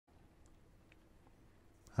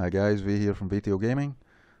Hi guys, V here from VTO Gaming,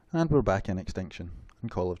 and we're back in Extinction and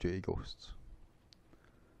Call of Duty Ghosts.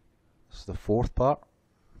 This is the fourth part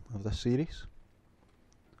of this series.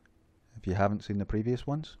 If you haven't seen the previous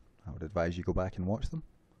ones, I would advise you go back and watch them.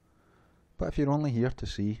 But if you're only here to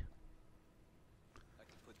see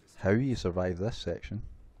how you survive this section,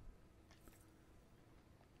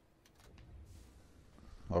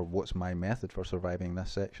 or what's my method for surviving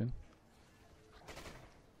this section,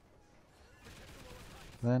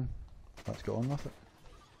 then let's get on with it.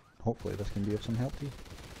 Hopefully this can be of some help to you.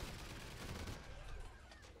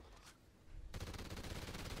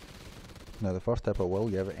 Now the first tip I will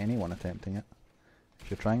give anyone attempting it,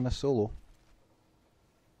 if you're trying this solo,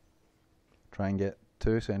 try and get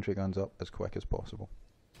 2 sentry guns up as quick as possible.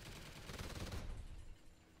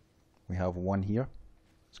 We have one here,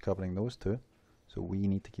 it's covering those 2, so we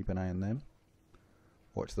need to keep an eye on them.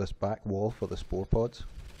 Watch this back wall for the spore pods.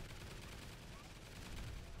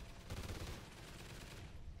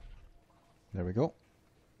 There we go.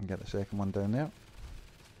 And get the second one down there.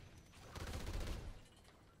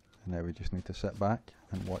 And now we just need to sit back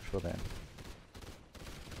and watch for them.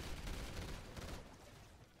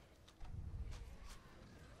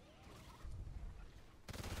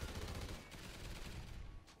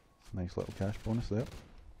 Nice little cash bonus there.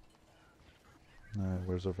 Now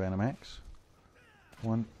where's our Venom X?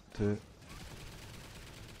 1, 2,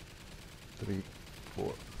 3,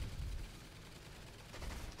 4.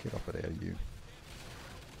 Get off of there, you.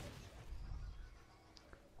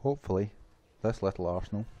 Hopefully, this little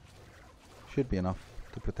arsenal should be enough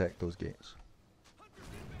to protect those gates.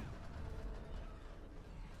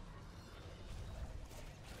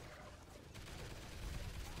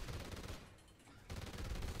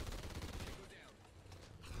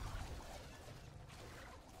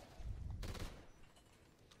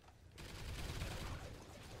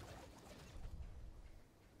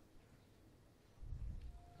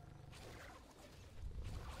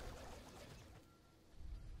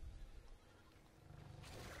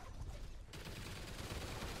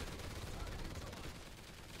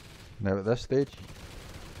 Now at this stage,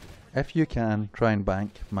 if you can, try and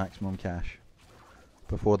bank maximum cash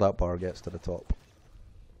before that bar gets to the top.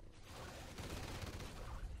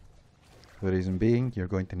 The reason being, you're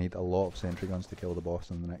going to need a lot of sentry guns to kill the boss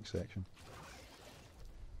in the next section.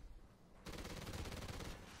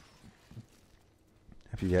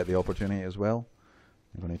 If you get the opportunity as well,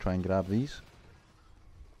 you're going to try and grab these.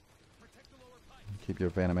 Keep your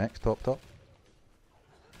Venom X topped up.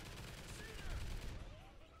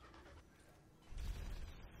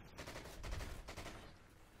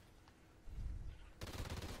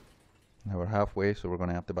 Now we're halfway, so we're going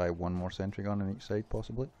to have to buy one more sentry gun on each side,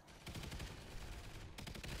 possibly.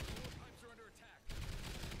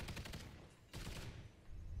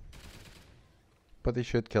 But they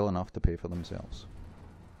should kill enough to pay for themselves.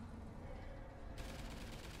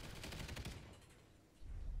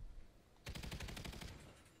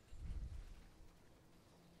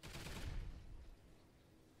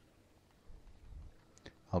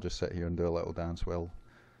 I'll just sit here and do a little dance while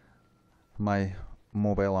my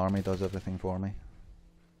mobile army does everything for me.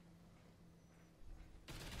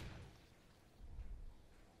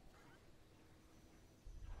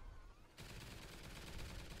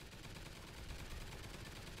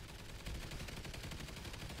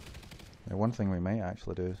 Now one thing we might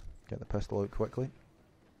actually do is get the pistol out quickly.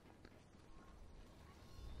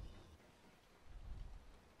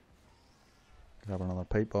 Grab another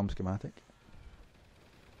pipe bomb schematic.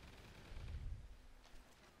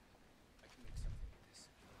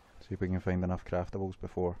 See if we can find enough craftables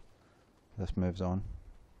before this moves on.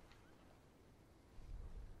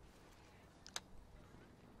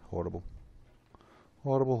 Horrible.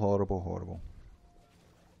 Horrible, horrible, horrible.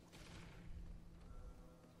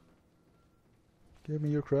 Give me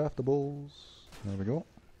your craftables. There we go.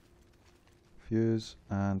 Fuse,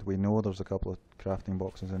 and we know there's a couple of crafting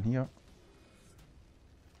boxes in here,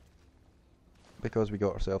 because we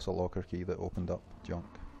got ourselves a locker key that opened up junk.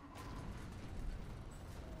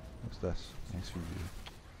 What's this? SVU.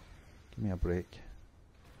 Give me a break.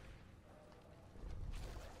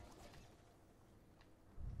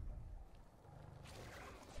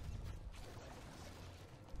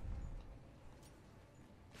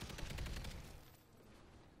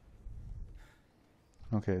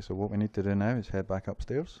 Okay, so what we need to do now is head back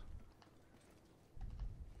upstairs.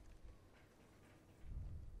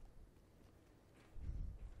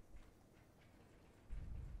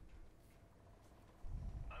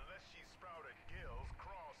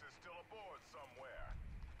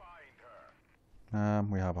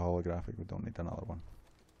 We have a holographic, we don't need another one.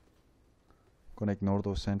 Gonna ignore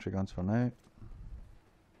those sentry guns for now.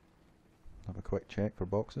 Have a quick check for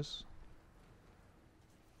boxes.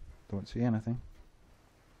 Don't see anything.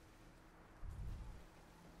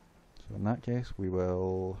 So in that case, we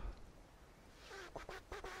will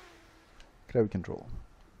crowd control.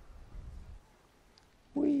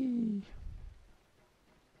 Whee!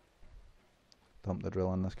 Dump the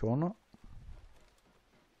drill in this corner.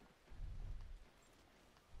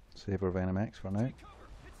 Save our Venom X for now.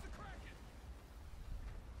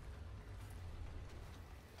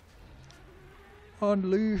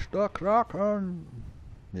 Unleash the Kraken!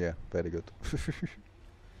 Yeah, very good.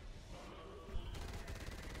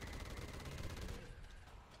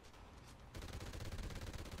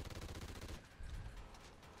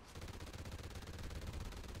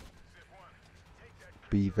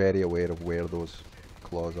 Be very aware of where those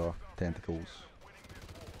claws are, tentacles,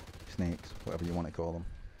 snakes, whatever you want to call them.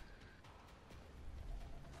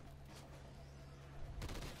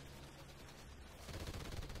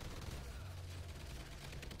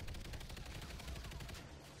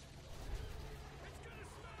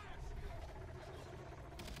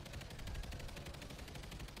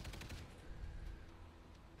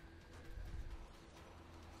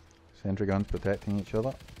 Sentry guns protecting each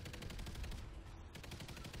other.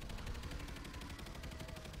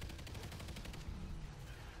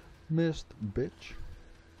 Missed, bitch.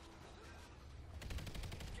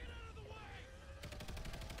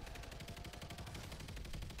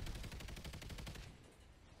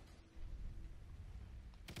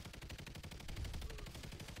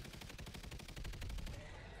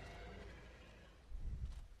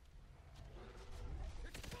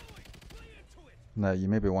 Now you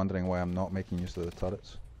may be wondering why I'm not making use of the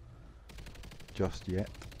turrets just yet.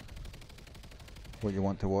 What you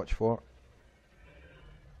want to watch for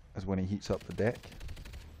is when he heats up the deck.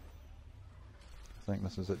 I think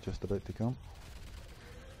this is it just about to come.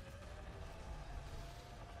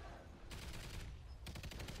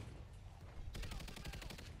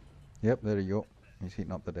 Yep, there you go. He's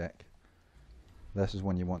heating up the deck. This is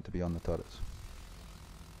when you want to be on the turrets.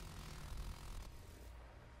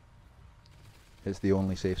 It's the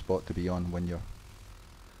only safe spot to be on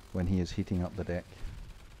when he is heating up the deck.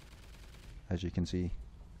 As you can see,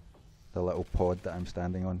 the little pod that I'm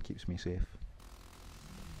standing on keeps me safe.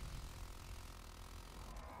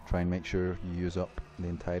 Try and make sure you use up the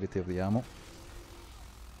entirety of the ammo,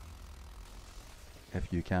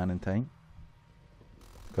 if you can in time.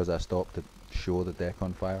 Because I stopped to show the deck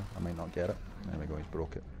on fire, I might not get it. There we go, he's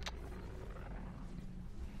broke it.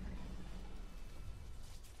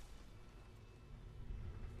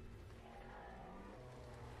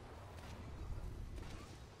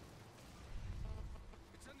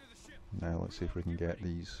 Now let's see if we can get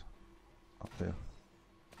these up there.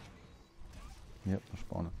 Yep, they're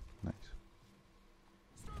spawning. Nice.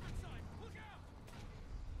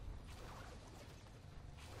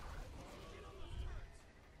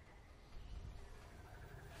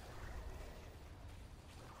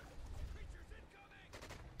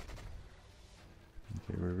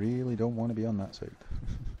 Okay, we really don't want to be on that side.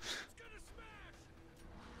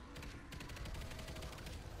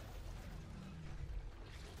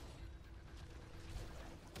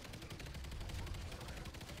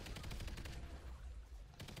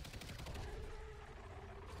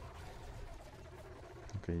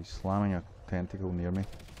 Okay, he's slamming a tentacle near me.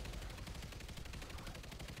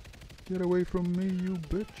 Get away from me, you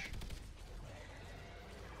bitch!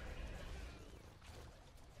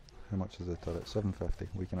 How much is the turret? 750.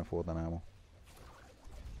 We can afford an ammo.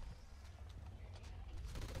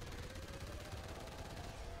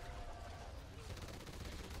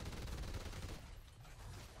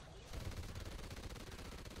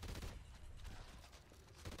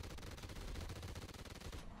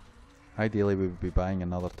 Ideally we would be buying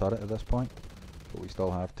another turret at this point, but we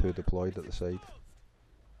still have two deployed at the side.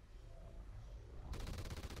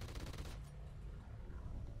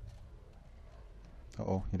 Uh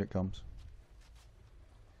oh, here it comes.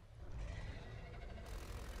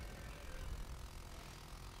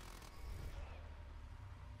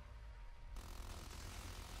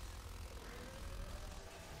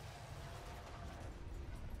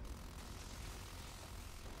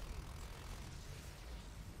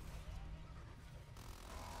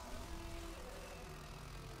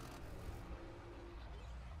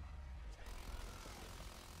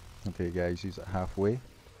 Okay guys, he's at halfway. You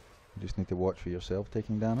just need to watch for yourself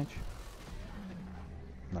taking damage.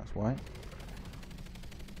 That's why.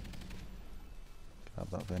 Grab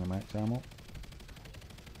that Venom X ammo.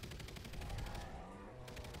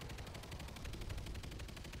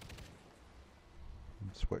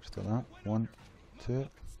 And switch to that. 1, 2,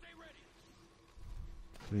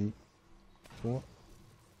 3, 4,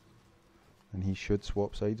 And he should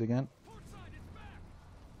swap sides again.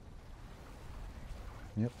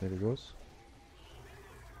 Yep, there he goes.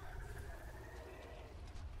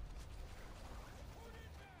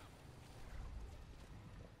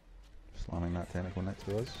 Slamming that tentacle next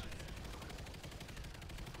to us.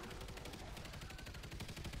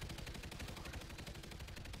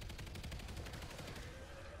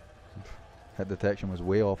 Hit detection was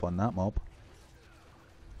way off on that mob.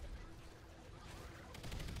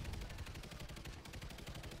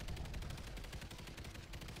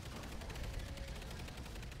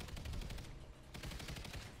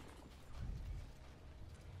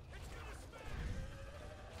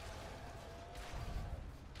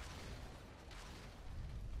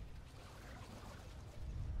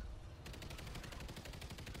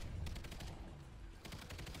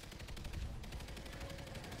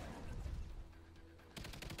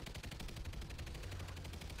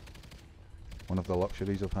 One of the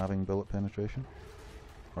luxuries of having bullet penetration,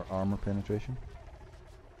 or armor penetration.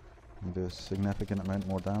 You do a significant amount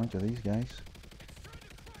more damage to these guys.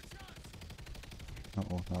 Uh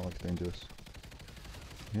oh, that looks dangerous.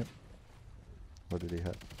 Yep. What did he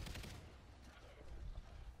hit?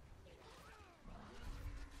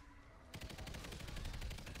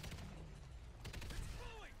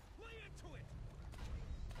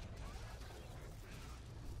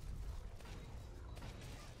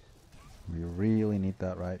 We really need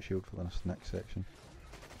that riot shield for this next section.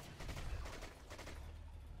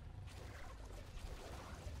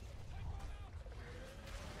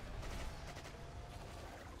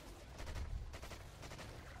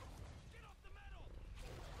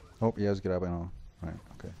 Oh, he is grabbing on. Right,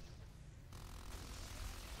 okay.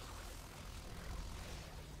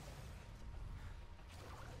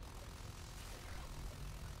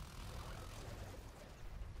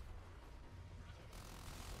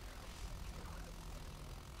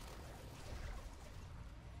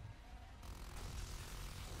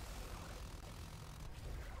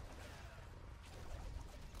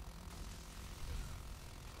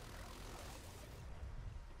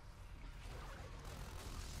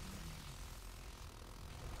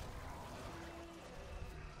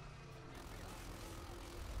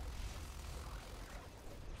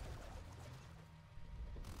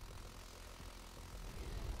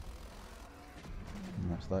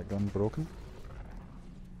 That's that gun broken.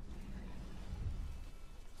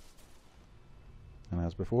 And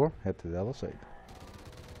as before, head to the other side.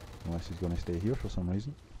 Unless he's going to stay here for some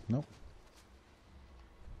reason. Nope.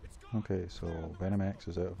 Okay, so Venom X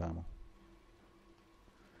is out of ammo.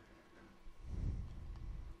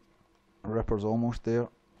 Ripper's almost there.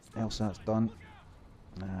 Else that's done.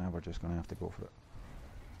 Nah, we're just going to have to go for it.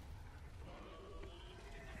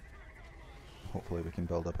 Hopefully we can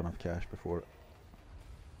build up enough cash before it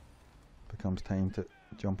becomes time to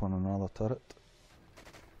jump on another turret.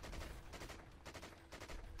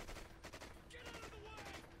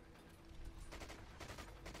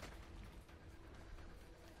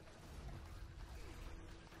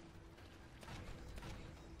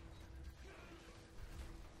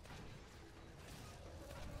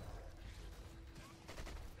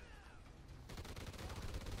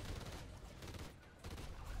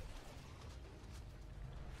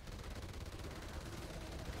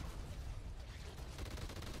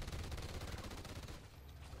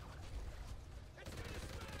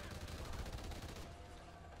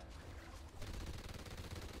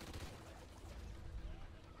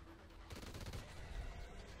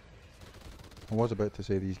 I was about to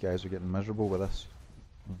say these guys are getting miserable with this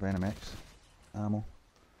Venom X ammo.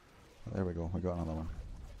 But there we go, we got another one.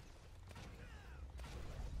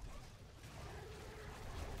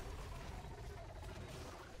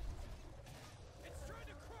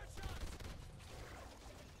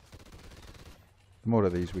 The more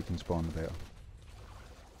of these we can spawn, the better.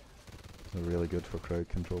 They're really good for crowd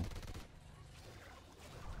control.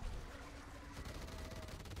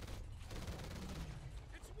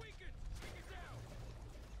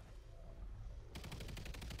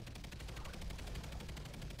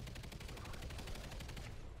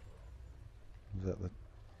 Is that the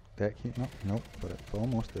deck heating up? Nope, but it's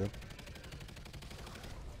almost there.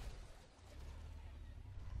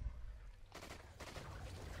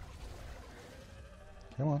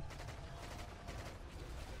 Come on.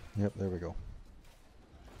 Yep, there we go.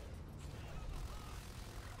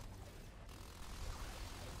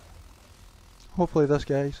 Hopefully this,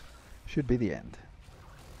 guys, should be the end.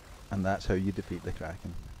 And that's how you defeat the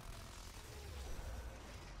Kraken.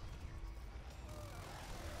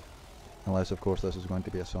 Unless, of course, this is going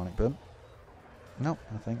to be a sonic boom. No,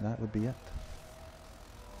 I think that would be it.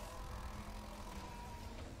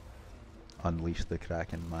 Unleash the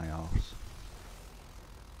Kraken, my arse.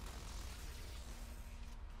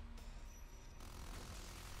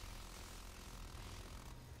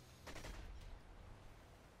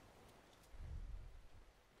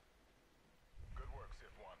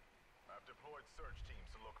 deployed search teams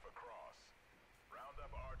to look for Cross. Round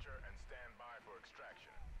up Archer and stand by for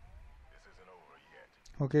extraction. This isn't over yet.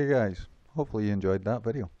 Okay guys, hopefully you enjoyed that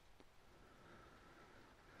video.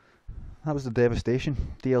 That was the Devastation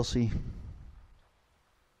DLC.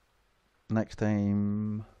 Next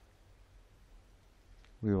time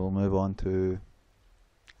we will move on to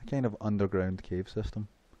a kind of underground cave system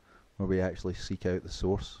where we actually seek out the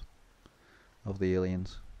source of the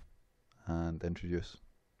aliens and introduce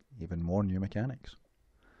even more new mechanics.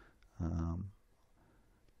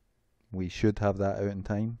 We should have that out in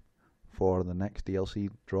time for the next DLC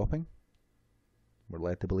dropping. We're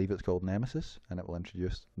led to believe it's called Nemesis, and it will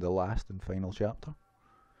introduce the last and final chapter.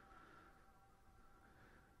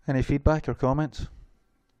 Any feedback or comments,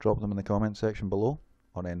 drop them in the comment section below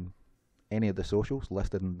or in any of the socials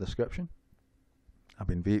listed in the description. I've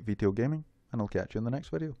been V8 Gaming, and I'll catch you in the next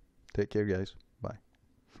video. Take care guys.